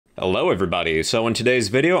Hello everybody, so in today's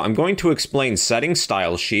video I'm going to explain setting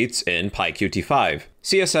style sheets in PyQt5.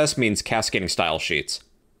 CSS means cascading style sheets.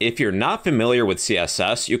 If you're not familiar with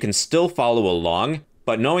CSS, you can still follow along,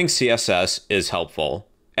 but knowing CSS is helpful.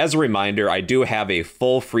 As a reminder, I do have a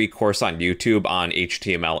full free course on YouTube on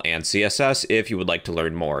HTML and CSS if you would like to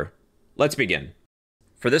learn more. Let's begin.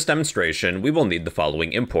 For this demonstration, we will need the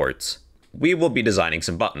following imports. We will be designing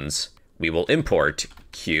some buttons. We will import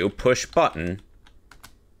QPushButton.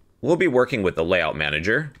 We'll be working with the layout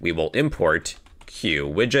manager. We will import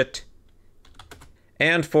QWidget.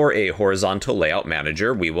 And for a horizontal layout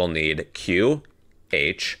manager, we will need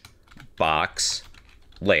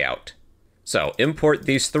QHBoxLayout. So import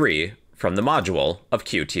these three from the module of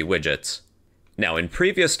QTWidgets. Now in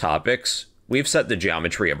previous topics, we've set the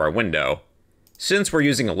geometry of our window. Since we're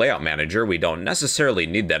using a layout manager, we don't necessarily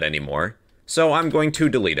need that anymore, so I'm going to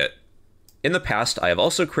delete it. In the past, I have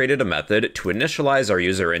also created a method to initialize our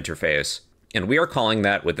user interface, and we are calling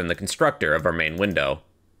that within the constructor of our main window.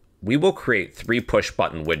 We will create three push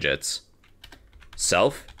button widgets.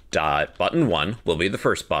 Self.button1 will be the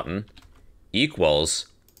first button, equals,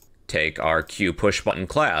 take our QPushButton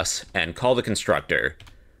class and call the constructor.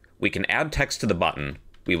 We can add text to the button.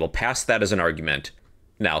 We will pass that as an argument.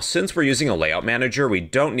 Now, since we're using a layout manager, we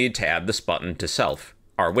don't need to add this button to self,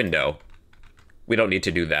 our window. We don't need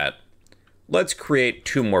to do that. Let's create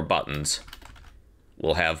two more buttons.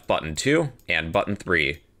 We'll have button 2 and button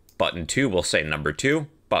 3. Button 2 will say number 2,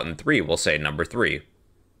 button 3 will say number 3.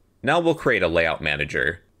 Now we'll create a layout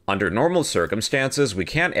manager. Under normal circumstances, we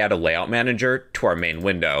can't add a layout manager to our main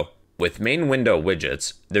window. With MainWindow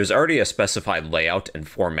widgets, there's already a specified layout and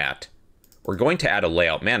format. We're going to add a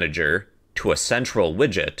layout manager to a central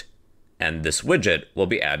widget, and this widget will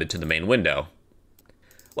be added to the main window.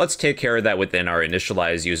 Let's take care of that within our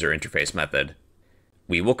initialize user interface method.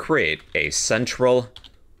 We will create a central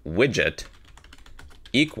widget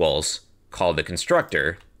equals call the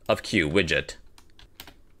constructor of QWidget.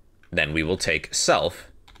 Then we will take self,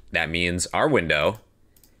 that means our window,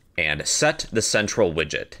 and set the central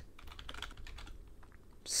widget.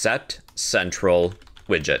 Set central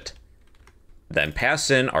widget. Then pass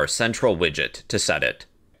in our central widget to set it.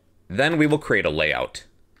 Then we will create a layout.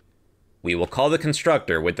 We will call the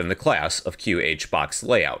constructor within the class of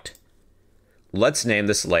QHBoxLayout. Let's name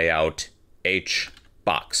this layout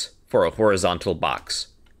hbox for a horizontal box.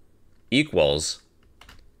 Equals,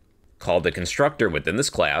 call the constructor within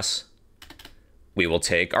this class. We will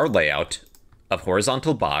take our layout of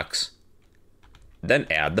horizontal box, then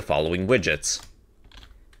add the following widgets.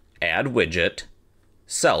 Add widget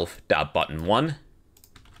self.button1.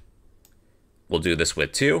 We'll do this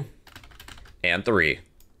with 2 and 3.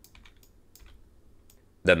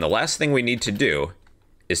 Then the last thing we need to do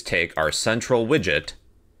is take our central widget,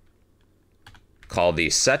 call the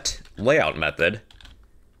setLayout method,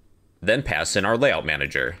 then pass in our layout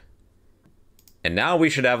manager. And now we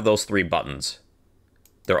should have those three buttons.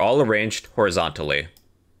 They're all arranged horizontally.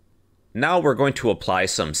 Now we're going to apply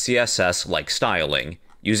some CSS-like styling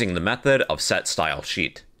using the method of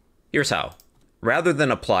setStyleSheet. Here's how. Rather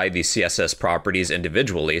than apply the CSS properties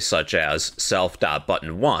individually, such as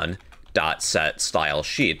self.button1.setStyleSheet,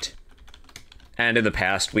 and in the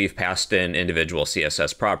past we've passed in individual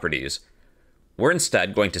CSS properties, we're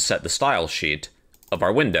instead going to set the style sheet of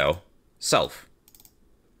our window, self.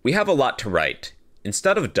 We have a lot to write.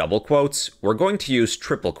 Instead of double quotes, we're going to use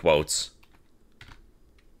triple quotes.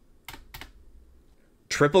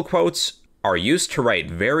 Triple quotes are used to write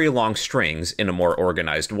very long strings in a more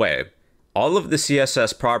organized way. All of the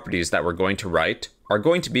CSS properties that we're going to write are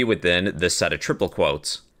going to be within this set of triple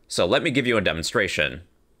quotes. So let me give you a demonstration.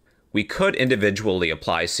 We could individually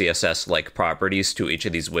apply CSS-like properties to each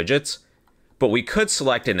of these widgets, but we could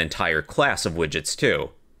select an entire class of widgets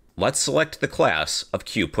too. Let's select the class of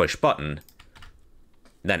QPushButton,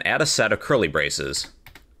 then add a set of curly braces.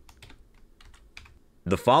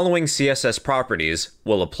 The following CSS properties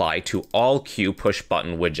will apply to all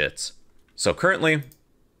QPushButton widgets. So currently,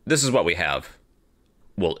 this is what we have.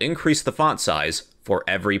 We'll increase the font size for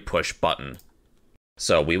every push button.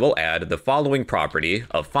 So we will add the following property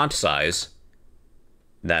of font size,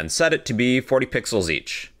 then set it to be 40 pixels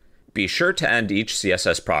each. Be sure to end each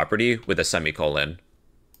CSS property with a semicolon.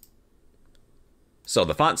 So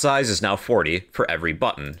the font size is now 40 for every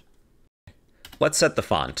button. Let's set the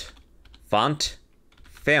font. Font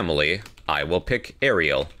family, I will pick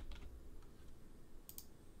Arial.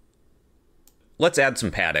 Let's add some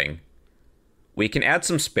padding. We can add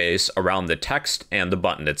some space around the text and the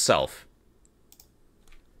button itself.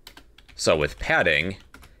 So with padding,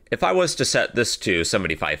 if I was to set this to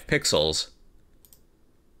 75 pixels,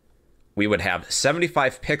 we would have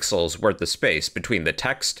 75 pixels worth of space between the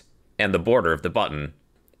text and the border of the button.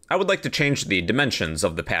 I would like to change the dimensions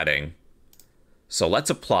of the padding. So let's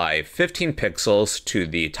apply 15 pixels to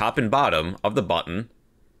the top and bottom of the button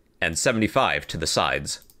and 75 to the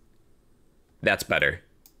sides. That's better.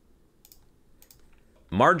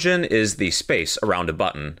 Margin is the space around a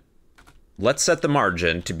button. Let's set the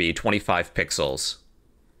margin to be 25 pixels.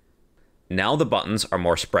 Now the buttons are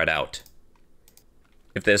more spread out.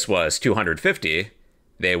 If this was 250,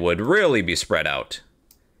 they would really be spread out.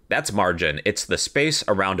 That's margin. It's the space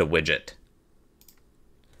around a widget.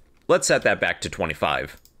 Let's set that back to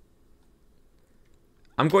 25.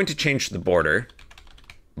 I'm going to change the border.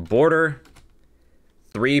 Border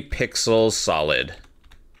 3 pixels solid.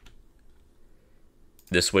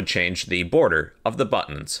 This would change the border of the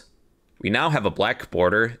buttons. We now have a black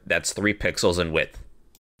border that's 3 pixels in width.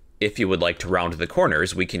 If you would like to round the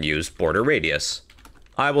corners, we can use border radius.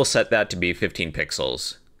 I will set that to be 15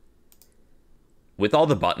 pixels. With all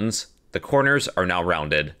the buttons, the corners are now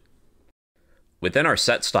rounded. Within our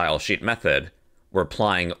setStyleSheet method, we're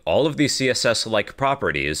applying all of these CSS-like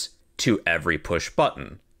properties to every push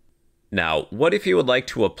button. Now, what if you would like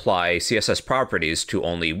to apply CSS properties to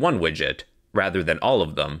only one widget rather than all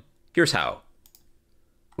of them? Here's how.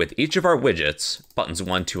 With each of our widgets, buttons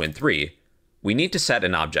 1, 2, and 3, we need to set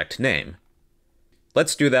an object name.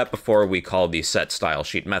 Let's do that before we call the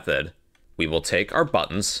setStyleSheet method. We will take our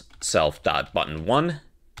buttons, self.button1,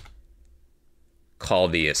 call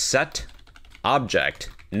the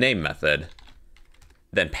setObjectName method,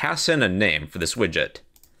 then pass in a name for this widget.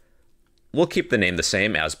 We'll keep the name the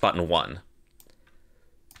same as button 1.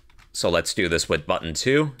 So let's do this with button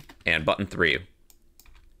 2 and button 3.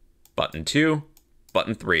 Button 2,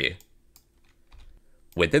 button 3.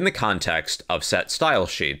 Within the context of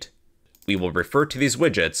setStyleSheet, we will refer to these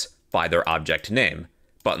widgets by their object name,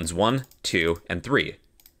 buttons 1, 2, and 3.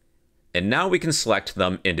 And now we can select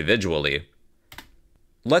them individually.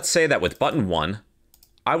 Let's say that with button 1,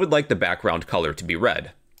 I would like the background color to be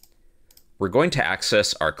red. We're going to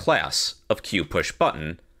access our class of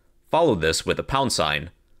QPushButton, follow this with a pound sign.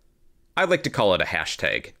 I'd like to call it a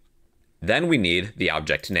hashtag. Then we need the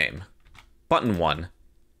object name. Button 1.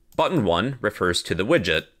 Button 1 refers to the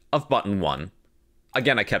widget of button 1.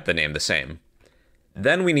 Again, I kept the name the same.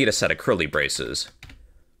 Then we need a set of curly braces.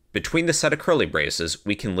 Between the set of curly braces,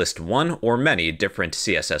 we can list one or many different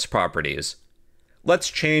CSS properties. Let's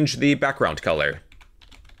change the background color.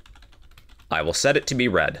 I will set it to be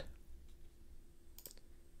red.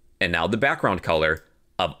 And now the background color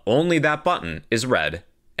of only that button is red,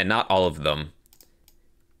 and not all of them.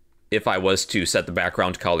 If I was to set the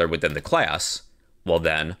background color within the class, well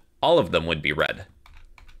then, all of them would be red.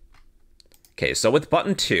 Okay, so with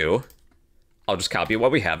button 2, I'll just copy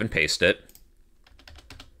what we have and paste it.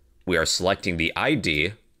 We are selecting the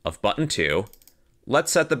ID of button 2.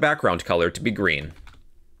 Let's set the background color to be green.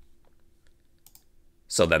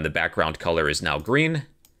 So then the background color is now green.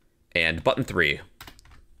 And button 3.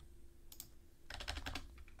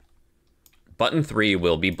 Button 3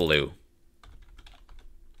 will be blue.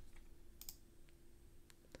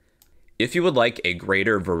 If you would like a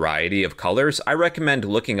greater variety of colors, I recommend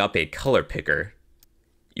looking up a color picker.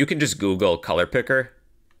 You can just Google color picker.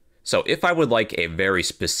 So if I would like a very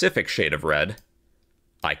specific shade of red,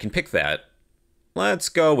 I can pick that. Let's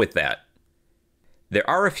go with that. There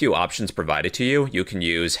are a few options provided to you. You can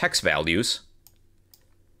use hex values.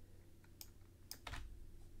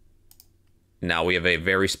 Now we have a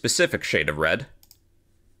very specific shade of red.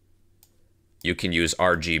 You can use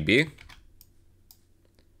RGB.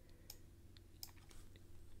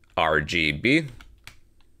 RGB.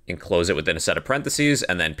 Enclose it within a set of parentheses,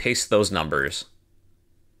 and then paste those numbers.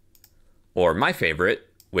 Or my favorite,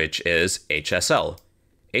 which is HSL.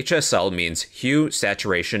 HSL means hue,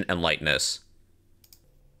 saturation, and lightness.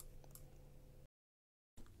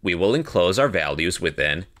 We will enclose our values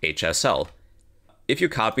within HSL. If you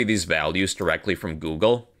copy these values directly from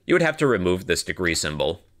Google, you would have to remove this degree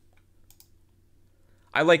symbol.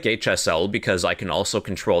 I like HSL because I can also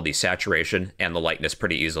control the saturation and the lightness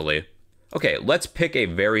pretty easily. Okay, let's pick a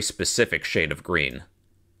very specific shade of green.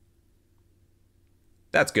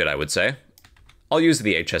 That's good, I would say. I'll use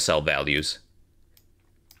the HSL values.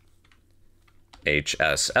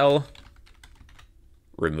 HSL.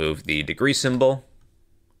 Remove the degree symbol.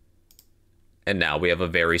 And now we have a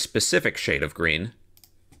very specific shade of green.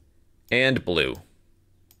 And blue.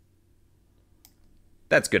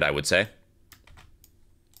 That's good, I would say.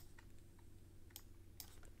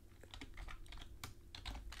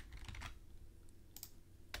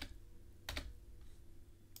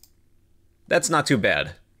 That's not too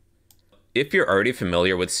bad. If you're already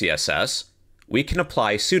familiar with CSS, we can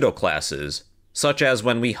apply pseudo-classes, such as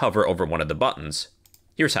when we hover over one of the buttons.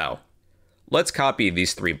 Here's how. Let's copy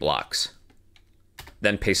these 3 blocks,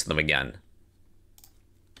 then paste them again.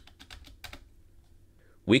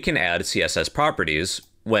 We can add CSS properties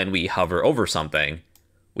when we hover over something.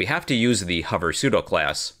 We have to use the hover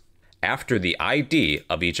pseudo-class. After the ID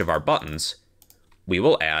of each of our buttons, we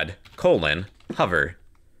will add :hover.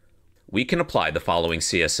 We can apply the following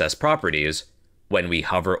CSS properties when we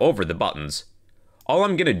hover over the buttons. All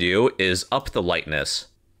I'm going to do is up the lightness,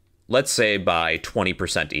 let's say by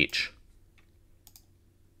 20% each.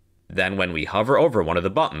 Then when we hover over one of the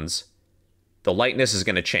buttons, the lightness is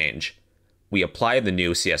going to change. We apply the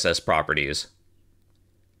new CSS properties.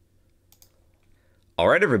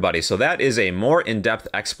 Alright everybody, so that is a more in-depth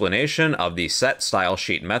explanation of the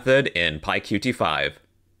setStyleSheet method in PyQt5.